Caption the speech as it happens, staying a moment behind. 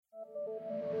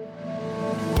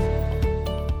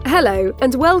Hello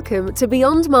and welcome to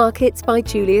Beyond Markets by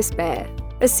Julius Baer,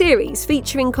 a series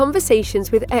featuring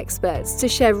conversations with experts to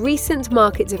share recent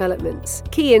market developments,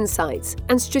 key insights,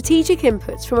 and strategic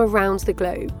inputs from around the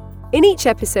globe. In each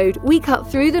episode, we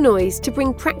cut through the noise to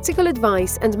bring practical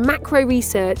advice and macro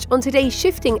research on today's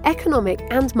shifting economic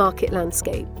and market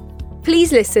landscape.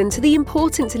 Please listen to the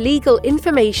important legal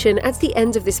information at the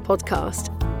end of this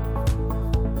podcast.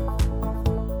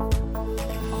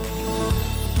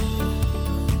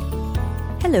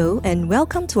 Hello and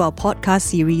welcome to our podcast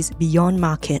series Beyond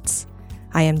Markets.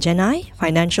 I am Jenai,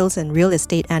 Financials and Real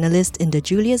Estate Analyst in the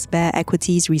Julius Baer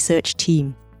Equities Research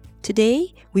Team.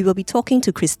 Today, we will be talking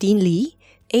to Christine Lee,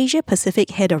 Asia Pacific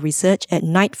Head of Research at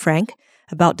Knight Frank,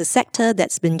 about the sector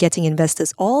that's been getting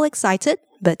investors all excited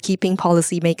but keeping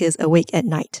policymakers awake at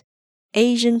night: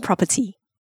 Asian property.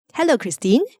 Hello,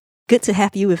 Christine. Good to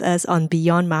have you with us on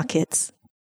Beyond Markets.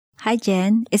 Hi,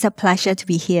 Jen. It's a pleasure to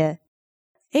be here.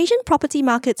 Asian property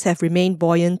markets have remained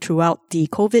buoyant throughout the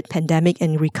COVID pandemic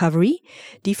and recovery,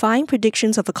 defying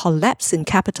predictions of a collapse in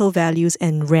capital values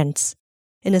and rents.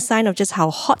 In a sign of just how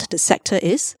hot the sector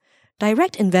is,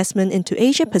 direct investment into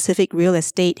Asia-Pacific real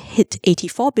estate hit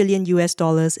 $84 billion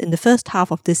in the first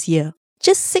half of this year,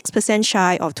 just 6%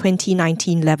 shy of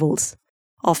 2019 levels.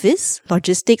 Office,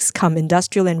 logistics,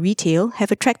 industrial and retail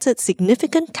have attracted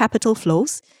significant capital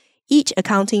flows, each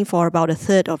accounting for about a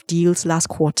third of deals last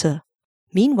quarter.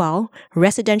 Meanwhile,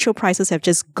 residential prices have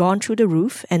just gone through the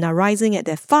roof and are rising at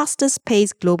their fastest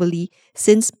pace globally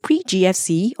since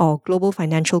pre-GFC or global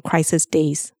financial crisis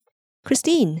days.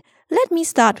 Christine, let me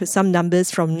start with some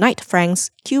numbers from Knight Frank's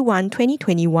Q1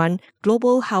 2021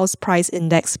 Global House Price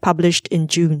Index published in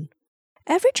June.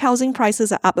 Average housing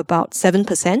prices are up about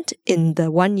 7% in the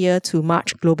 1 year to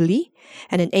March globally,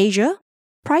 and in Asia,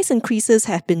 price increases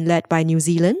have been led by New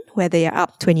Zealand, where they are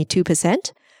up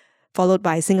 22%, followed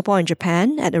by Singapore and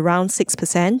Japan at around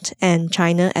 6% and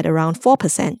China at around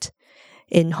 4%.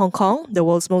 In Hong Kong, the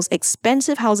world's most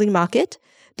expensive housing market,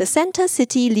 the Centre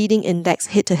City Leading Index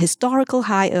hit a historical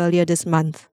high earlier this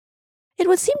month. It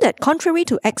would seem that contrary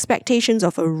to expectations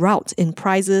of a rout in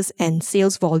prices and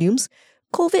sales volumes,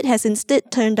 COVID has instead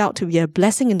turned out to be a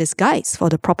blessing in disguise for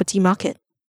the property market.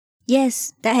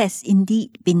 Yes, that has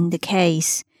indeed been the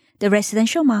case. The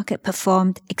residential market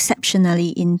performed exceptionally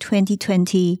in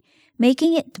 2020,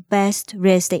 making it the best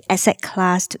real estate asset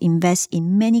class to invest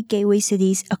in many gateway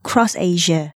cities across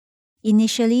Asia.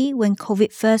 Initially, when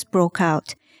COVID first broke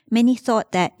out, many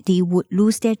thought that they would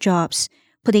lose their jobs,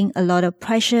 putting a lot of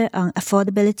pressure on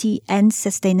affordability and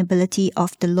sustainability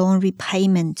of the loan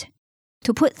repayment.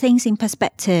 To put things in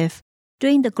perspective,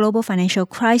 during the global financial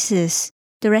crisis,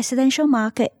 the residential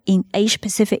market in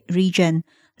Asia-Pacific region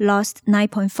lost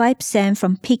 9.5%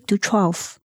 from peak to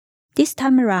trough. This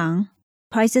time around,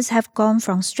 prices have gone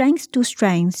from strength to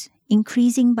strength,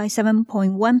 increasing by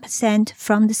 7.1%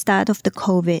 from the start of the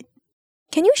COVID.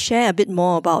 Can you share a bit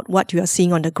more about what you are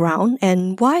seeing on the ground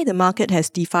and why the market has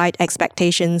defied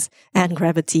expectations and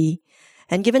gravity?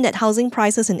 And given that housing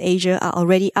prices in Asia are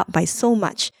already up by so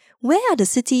much, where are the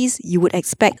cities you would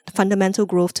expect fundamental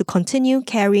growth to continue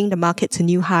carrying the market to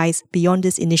new highs beyond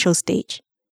this initial stage?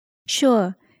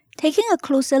 Sure. Taking a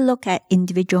closer look at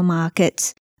individual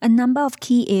markets, a number of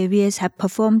key areas have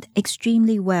performed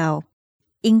extremely well.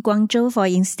 In Guangzhou, for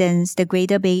instance, the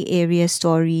Greater Bay Area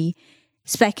story,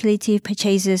 speculative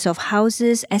purchases of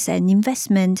houses as an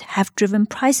investment have driven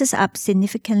prices up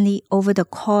significantly over the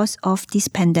course of this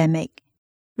pandemic.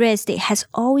 Real estate has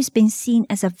always been seen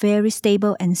as a very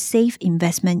stable and safe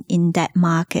investment in that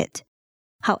market.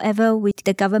 However, with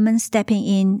the government stepping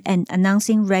in and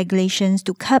announcing regulations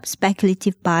to curb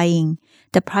speculative buying,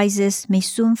 the prices may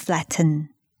soon flatten.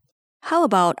 How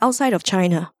about outside of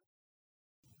China?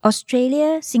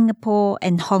 Australia, Singapore,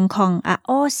 and Hong Kong are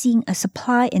all seeing a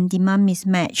supply and demand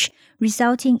mismatch,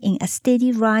 resulting in a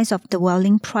steady rise of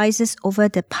dwelling prices over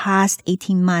the past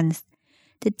 18 months.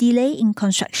 The delay in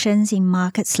constructions in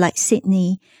markets like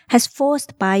Sydney has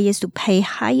forced buyers to pay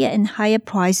higher and higher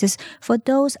prices for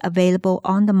those available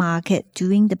on the market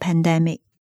during the pandemic.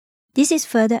 This is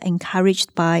further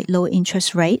encouraged by low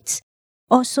interest rates,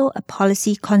 also a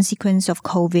policy consequence of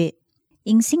COVID.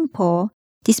 In Singapore,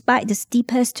 despite the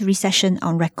steepest recession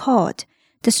on record,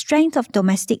 the strength of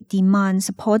domestic demand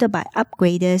supported by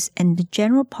upgraders and the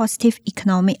general positive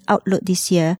economic outlook this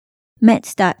year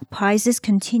meant that prices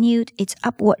continued its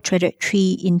upward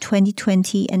trajectory in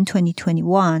 2020 and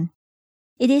 2021.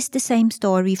 It is the same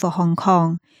story for Hong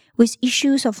Kong, with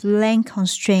issues of land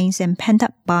constraints and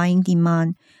pent-up buying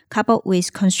demand coupled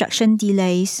with construction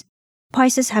delays.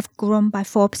 Prices have grown by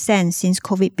 4% since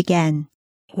COVID began.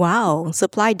 Wow,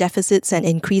 supply deficits and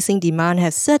increasing demand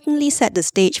have certainly set the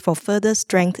stage for further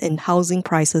strength in housing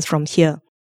prices from here.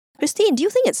 Christine, do you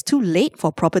think it's too late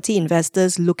for property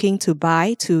investors looking to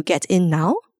buy to get in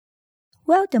now?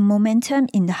 Well, the momentum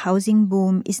in the housing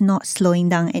boom is not slowing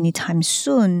down anytime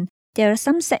soon. There are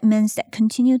some segments that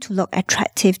continue to look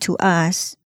attractive to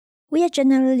us. We are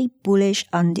generally bullish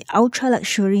on the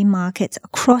ultra-luxury markets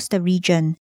across the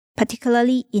region,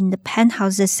 particularly in the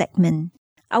penthouses segment.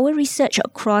 Our research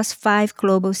across 5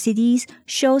 global cities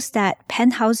shows that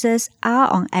penthouses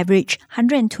are on average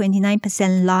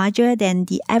 129% larger than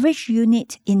the average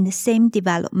unit in the same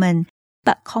development,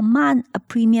 but command a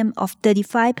premium of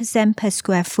 35% per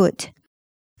square foot.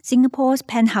 Singapore's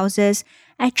penthouses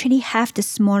actually have the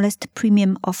smallest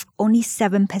premium of only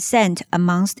 7%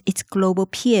 amongst its global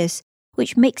peers,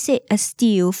 which makes it a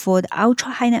steal for the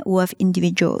ultra-high net worth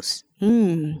individuals.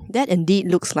 That indeed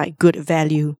looks like good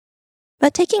value.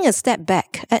 But taking a step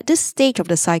back, at this stage of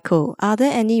the cycle, are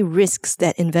there any risks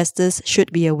that investors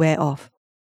should be aware of?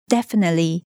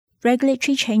 Definitely.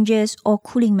 Regulatory changes or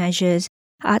cooling measures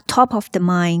are top of the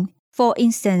mind. For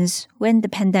instance, when the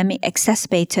pandemic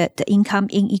exacerbated the income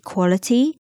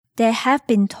inequality, there have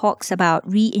been talks about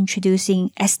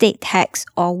reintroducing estate tax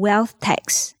or wealth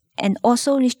tax, and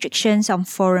also restrictions on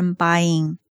foreign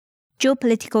buying.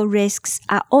 Geopolitical risks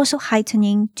are also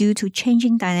heightening due to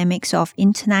changing dynamics of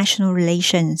international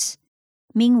relations.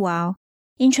 Meanwhile,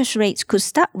 interest rates could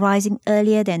start rising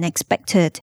earlier than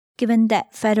expected, given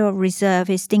that Federal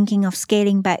Reserve is thinking of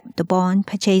scaling back the bond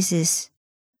purchases.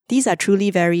 These are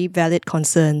truly very valid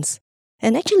concerns.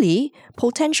 And actually,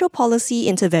 potential policy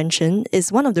intervention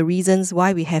is one of the reasons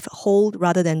why we have hold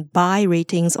rather than buy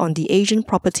ratings on the Asian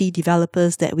property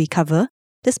developers that we cover,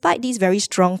 despite these very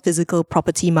strong physical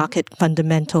property market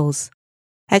fundamentals.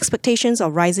 Expectations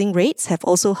of rising rates have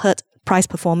also hurt price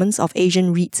performance of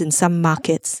Asian REITs in some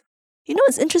markets. You know,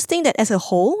 it's interesting that as a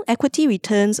whole, equity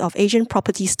returns of Asian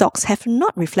property stocks have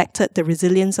not reflected the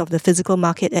resilience of the physical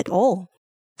market at all.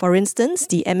 For instance,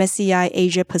 the MSCI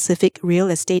Asia Pacific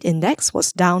Real Estate Index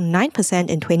was down 9%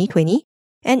 in 2020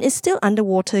 and is still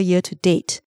underwater year to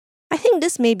date. I think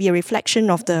this may be a reflection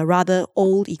of the rather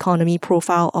old economy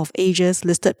profile of Asia's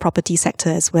listed property sector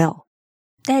as well.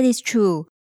 That is true.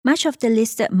 Much of the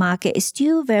listed market is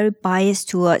still very biased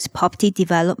towards property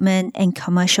development and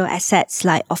commercial assets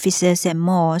like offices and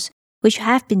malls, which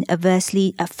have been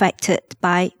adversely affected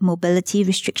by mobility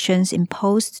restrictions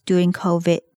imposed during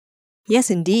COVID. Yes,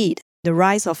 indeed. The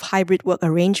rise of hybrid work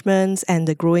arrangements and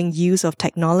the growing use of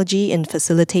technology in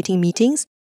facilitating meetings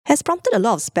has prompted a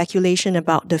lot of speculation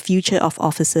about the future of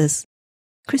offices.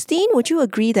 Christine, would you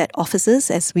agree that offices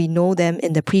as we know them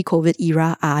in the pre-COVID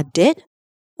era are dead?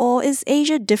 Or is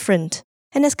Asia different?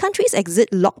 And as countries exit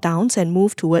lockdowns and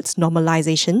move towards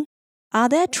normalization, are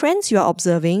there trends you are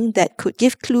observing that could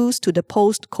give clues to the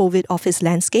post-COVID office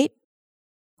landscape?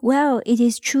 Well, it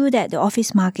is true that the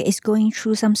office market is going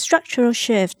through some structural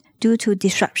shift due to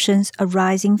disruptions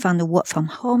arising from the work from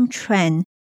home trend.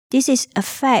 This is a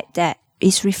fact that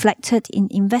is reflected in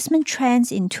investment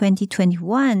trends in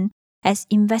 2021 as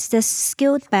investors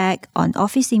scaled back on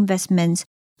office investments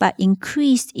but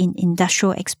increased in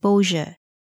industrial exposure.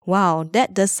 Wow,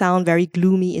 that does sound very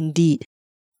gloomy indeed.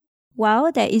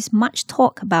 While there is much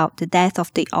talk about the death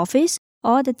of the office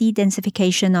or the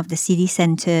de-densification of the city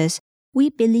centres, we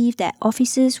believe that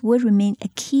offices will remain a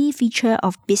key feature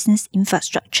of business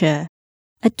infrastructure.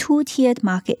 A two-tiered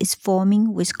market is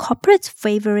forming with corporates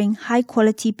favouring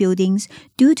high-quality buildings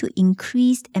due to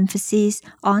increased emphasis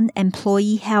on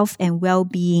employee health and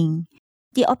well-being.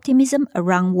 The optimism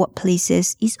around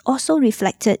workplaces is also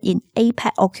reflected in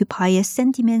APAC occupiers'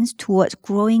 sentiments towards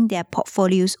growing their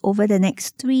portfolios over the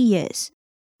next 3 years.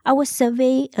 Our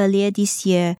survey earlier this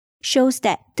year shows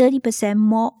that 30%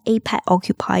 more APAC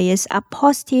occupiers are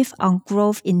positive on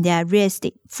growth in their real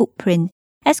estate footprint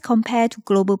as compared to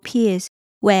global peers,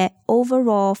 where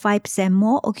overall 5%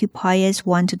 more occupiers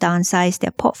want to downsize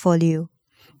their portfolio.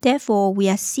 Therefore, we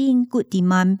are seeing good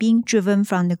demand being driven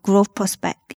from the growth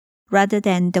prospect rather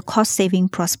than the cost-saving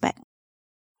prospect.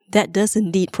 That does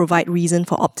indeed provide reason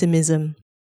for optimism.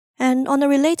 And on a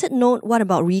related note, what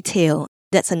about retail?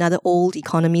 That's another old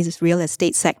economy's real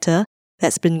estate sector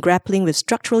that's been grappling with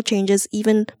structural changes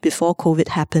even before COVID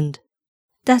happened.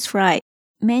 That's right.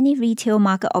 Many retail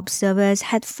market observers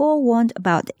had forewarned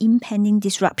about the impending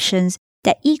disruptions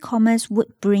that e-commerce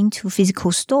would bring to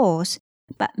physical stores,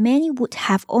 but many would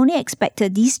have only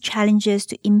expected these challenges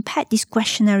to impact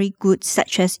discretionary goods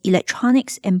such as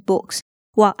electronics and books,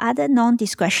 while other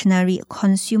non-discretionary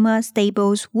consumer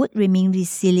staples would remain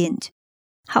resilient.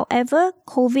 However,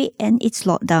 COVID and its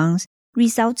lockdowns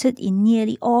resulted in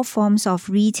nearly all forms of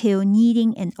retail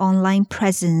needing an online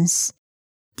presence.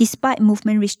 Despite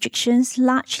movement restrictions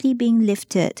largely being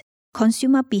lifted,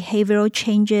 consumer behavioral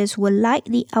changes will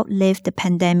likely outlive the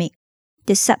pandemic.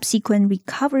 The subsequent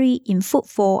recovery in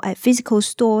footfall at physical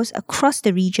stores across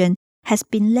the region has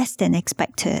been less than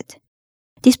expected.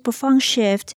 This profound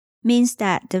shift means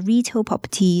that the retail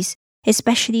properties,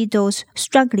 especially those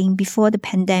struggling before the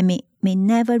pandemic, may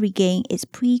never regain its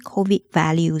pre-COVID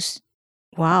values.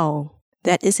 Wow,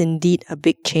 that is indeed a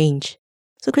big change.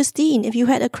 So Christine, if you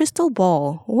had a crystal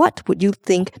ball, what would you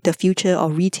think the future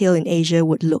of retail in Asia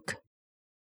would look?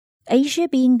 Asia,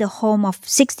 being the home of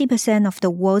 60% of the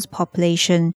world's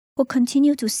population, will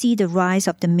continue to see the rise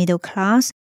of the middle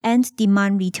class and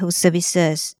demand retail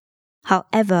services.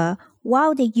 However,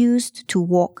 while they used to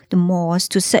walk the malls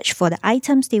to search for the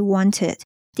items they wanted,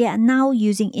 they are now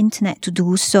using internet to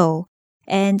do so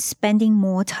and spending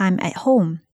more time at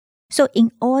home. So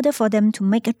in order for them to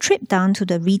make a trip down to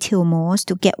the retail malls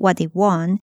to get what they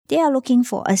want, they are looking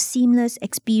for a seamless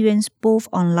experience both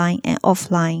online and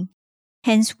offline.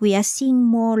 Hence, we are seeing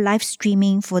more live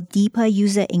streaming for deeper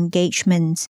user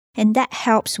engagements, and that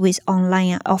helps with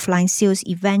online and offline sales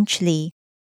eventually.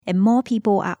 And more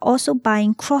people are also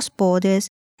buying cross-borders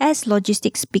as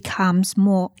logistics becomes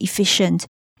more efficient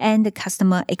and the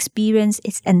customer experience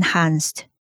is enhanced.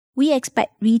 We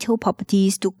expect retail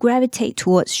properties to gravitate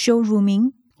towards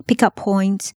showrooming, pickup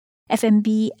points,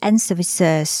 F&B, and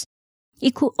services.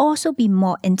 It could also be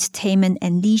more entertainment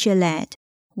and leisure-led,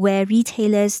 where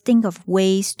retailers think of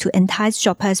ways to entice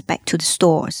shoppers back to the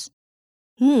stores.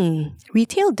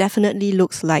 Retail definitely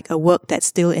looks like a work that's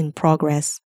still in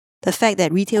progress. The fact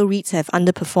that retail REITs have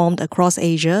underperformed across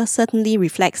Asia certainly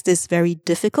reflects this very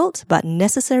difficult but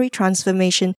necessary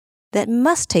transformation that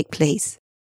must take place.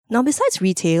 Now, besides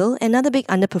retail, another big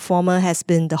underperformer has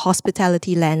been the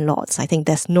hospitality landlords. I think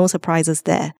there's no surprises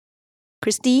there.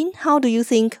 Christine, how do you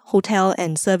think hotel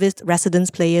and serviced residence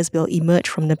players will emerge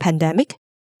from the pandemic?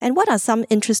 And what are some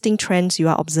interesting trends you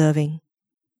are observing?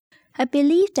 I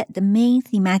believe that the main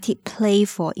thematic play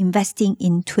for investing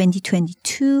in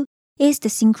 2022 is the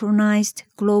synchronized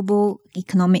global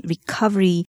economic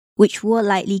recovery, which will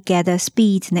likely gather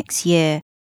speed next year.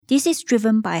 This is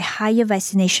driven by higher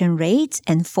vaccination rates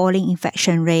and falling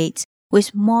infection rates,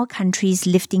 with more countries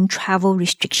lifting travel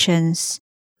restrictions.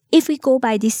 If we go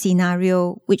by this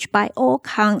scenario, which by all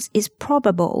counts is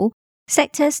probable,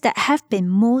 sectors that have been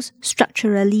most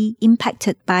structurally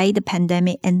impacted by the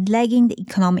pandemic and lagging the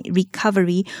economic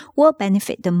recovery will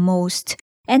benefit the most,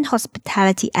 and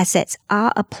hospitality assets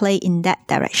are a play in that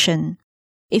direction.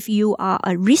 If you are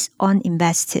a risk-on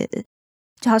investor,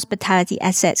 the hospitality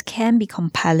assets can be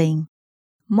compelling.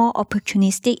 More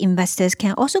opportunistic investors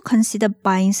can also consider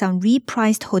buying some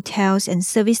repriced hotels and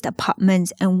serviced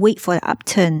apartments and wait for the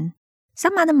upturn.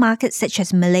 Some other markets such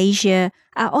as Malaysia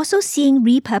are also seeing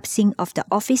repurposing of the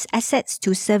office assets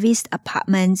to serviced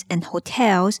apartments and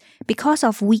hotels because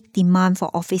of weak demand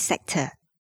for office sector.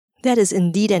 That is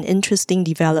indeed an interesting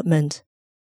development.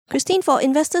 Christine, for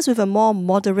investors with a more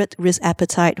moderate risk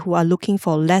appetite who are looking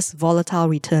for less volatile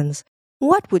returns,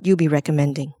 what would you be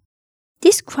recommending?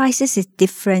 This crisis is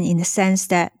different in the sense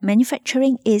that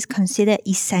manufacturing is considered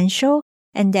essential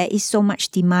and there is so much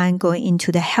demand going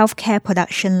into the healthcare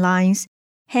production lines.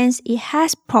 Hence, it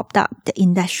has propped up the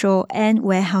industrial and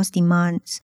warehouse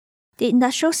demands. The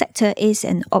industrial sector is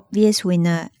an obvious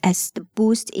winner as the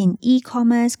boost in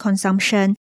e-commerce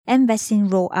consumption and vaccine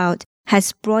rollout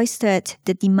has bolstered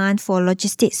the demand for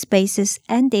logistics spaces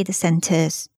and data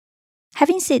centers.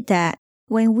 Having said that,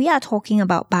 when we are talking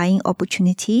about buying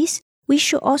opportunities, we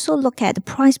should also look at the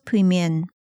price premium.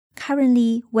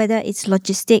 Currently, whether it's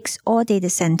logistics or data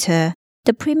center,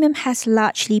 the premium has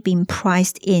largely been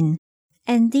priced in.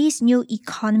 And these new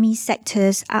economy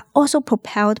sectors are also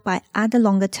propelled by other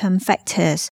longer-term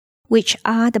factors, which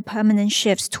are the permanent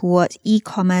shifts towards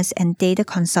e-commerce and data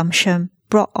consumption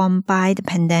brought on by the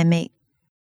pandemic.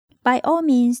 By all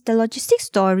means, the logistics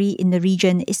story in the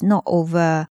region is not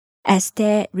over, as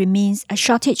there remains a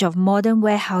shortage of modern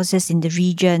warehouses in the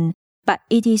region, but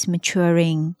it is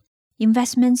maturing.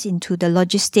 Investments into the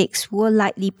logistics will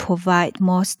likely provide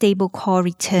more stable core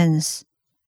returns.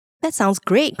 That sounds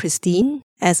great, Christine.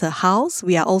 As a house,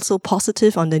 we are also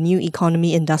positive on the new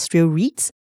economy industrial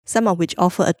REITs, some of which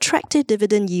offer attractive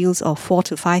dividend yields of 4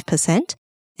 to 5%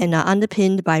 and are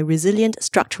underpinned by resilient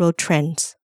structural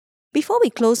trends. Before we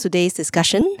close today's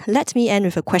discussion, let me end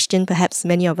with a question perhaps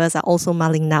many of us are also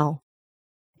mulling now.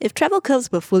 If travel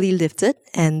curves were fully lifted,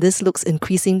 and this looks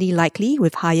increasingly likely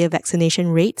with higher vaccination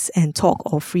rates and talk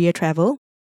of freer travel,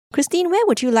 Christine, where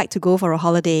would you like to go for a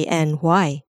holiday and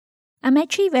why? I'm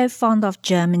actually very fond of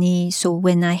Germany, so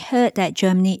when I heard that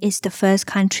Germany is the first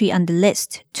country on the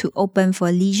list to open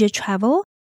for leisure travel,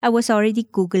 I was already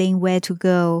Googling where to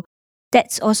go.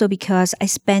 That's also because I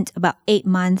spent about 8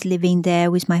 months living there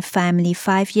with my family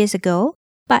 5 years ago,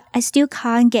 but I still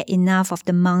can't get enough of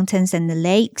the mountains and the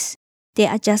lakes. They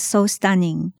are just so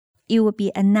stunning. It would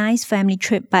be a nice family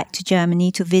trip back to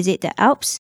Germany to visit the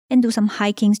Alps and do some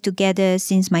hikings together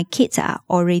since my kids are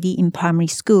already in primary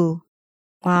school.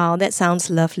 Wow, that sounds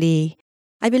lovely.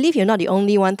 I believe you're not the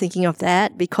only one thinking of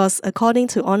that because according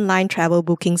to online travel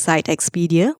booking site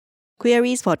Expedia,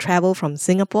 queries for travel from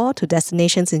Singapore to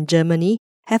destinations in Germany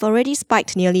have already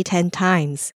spiked nearly 10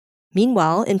 times.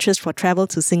 Meanwhile, interest for travel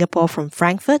to Singapore from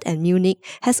Frankfurt and Munich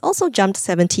has also jumped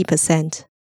 70%.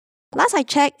 Last I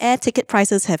checked, air ticket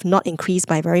prices have not increased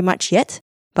by very much yet,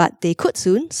 but they could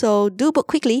soon, so do book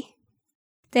quickly.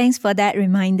 Thanks for that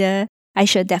reminder. I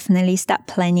should definitely start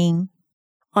planning.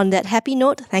 On that happy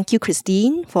note, thank you,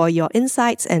 Christine, for your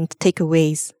insights and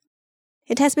takeaways.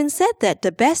 It has been said that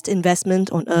the best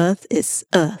investment on earth is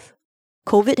earth.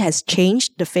 COVID has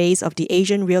changed the face of the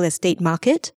Asian real estate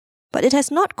market, but it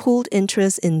has not cooled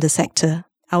interest in the sector.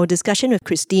 Our discussion with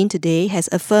Christine today has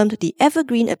affirmed the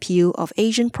evergreen appeal of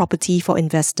Asian property for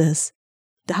investors.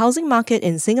 The housing market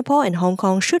in Singapore and Hong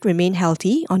Kong should remain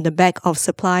healthy on the back of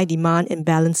supply-demand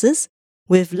imbalances,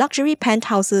 with luxury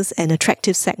penthouses an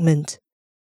attractive segment.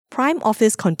 Prime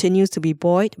office continues to be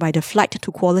buoyed by the flight to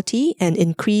quality and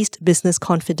increased business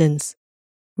confidence.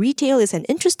 Retail is an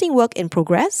interesting work in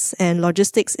progress, and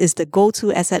logistics is the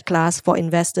go-to asset class for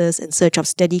investors in search of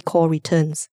steady core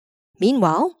returns.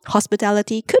 Meanwhile,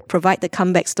 hospitality could provide the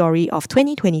comeback story of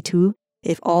 2022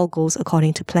 if all goes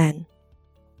according to plan.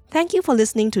 Thank you for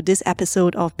listening to this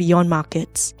episode of Beyond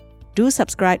Markets. Do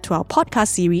subscribe to our podcast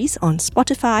series on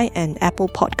Spotify and Apple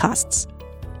Podcasts.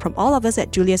 From all of us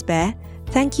at Julius Baer,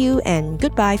 thank you and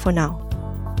goodbye for now.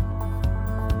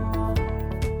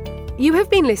 You have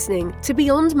been listening to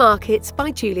Beyond Markets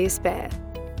by Julius Baer.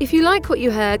 If you like what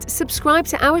you heard, subscribe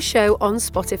to our show on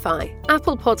Spotify,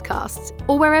 Apple Podcasts,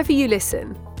 or wherever you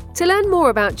listen. To learn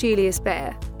more about Julius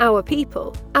Baer, our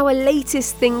people, our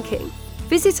latest thinking,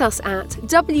 visit us at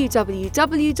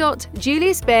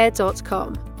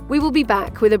www.juliusbaer.com. We will be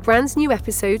back with a brand new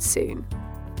episode soon.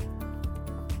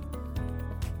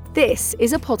 This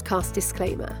is a podcast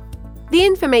disclaimer. The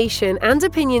information and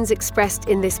opinions expressed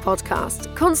in this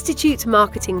podcast constitute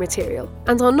marketing material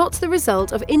and are not the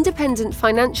result of independent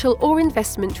financial or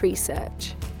investment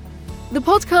research. The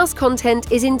podcast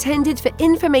content is intended for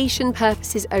information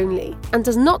purposes only and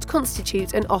does not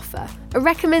constitute an offer, a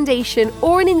recommendation,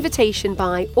 or an invitation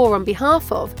by or on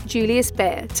behalf of Julius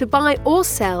Baer to buy or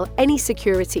sell any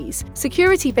securities,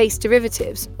 security-based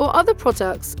derivatives, or other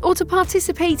products, or to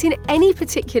participate in any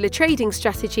particular trading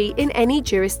strategy in any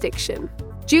jurisdiction.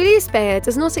 Julius Baer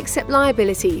does not accept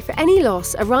liability for any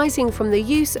loss arising from the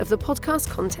use of the podcast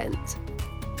content.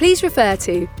 Please refer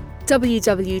to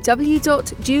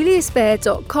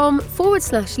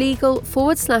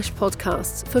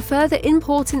www.juliusbaer.com/legal/podcasts for further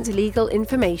important legal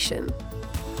information.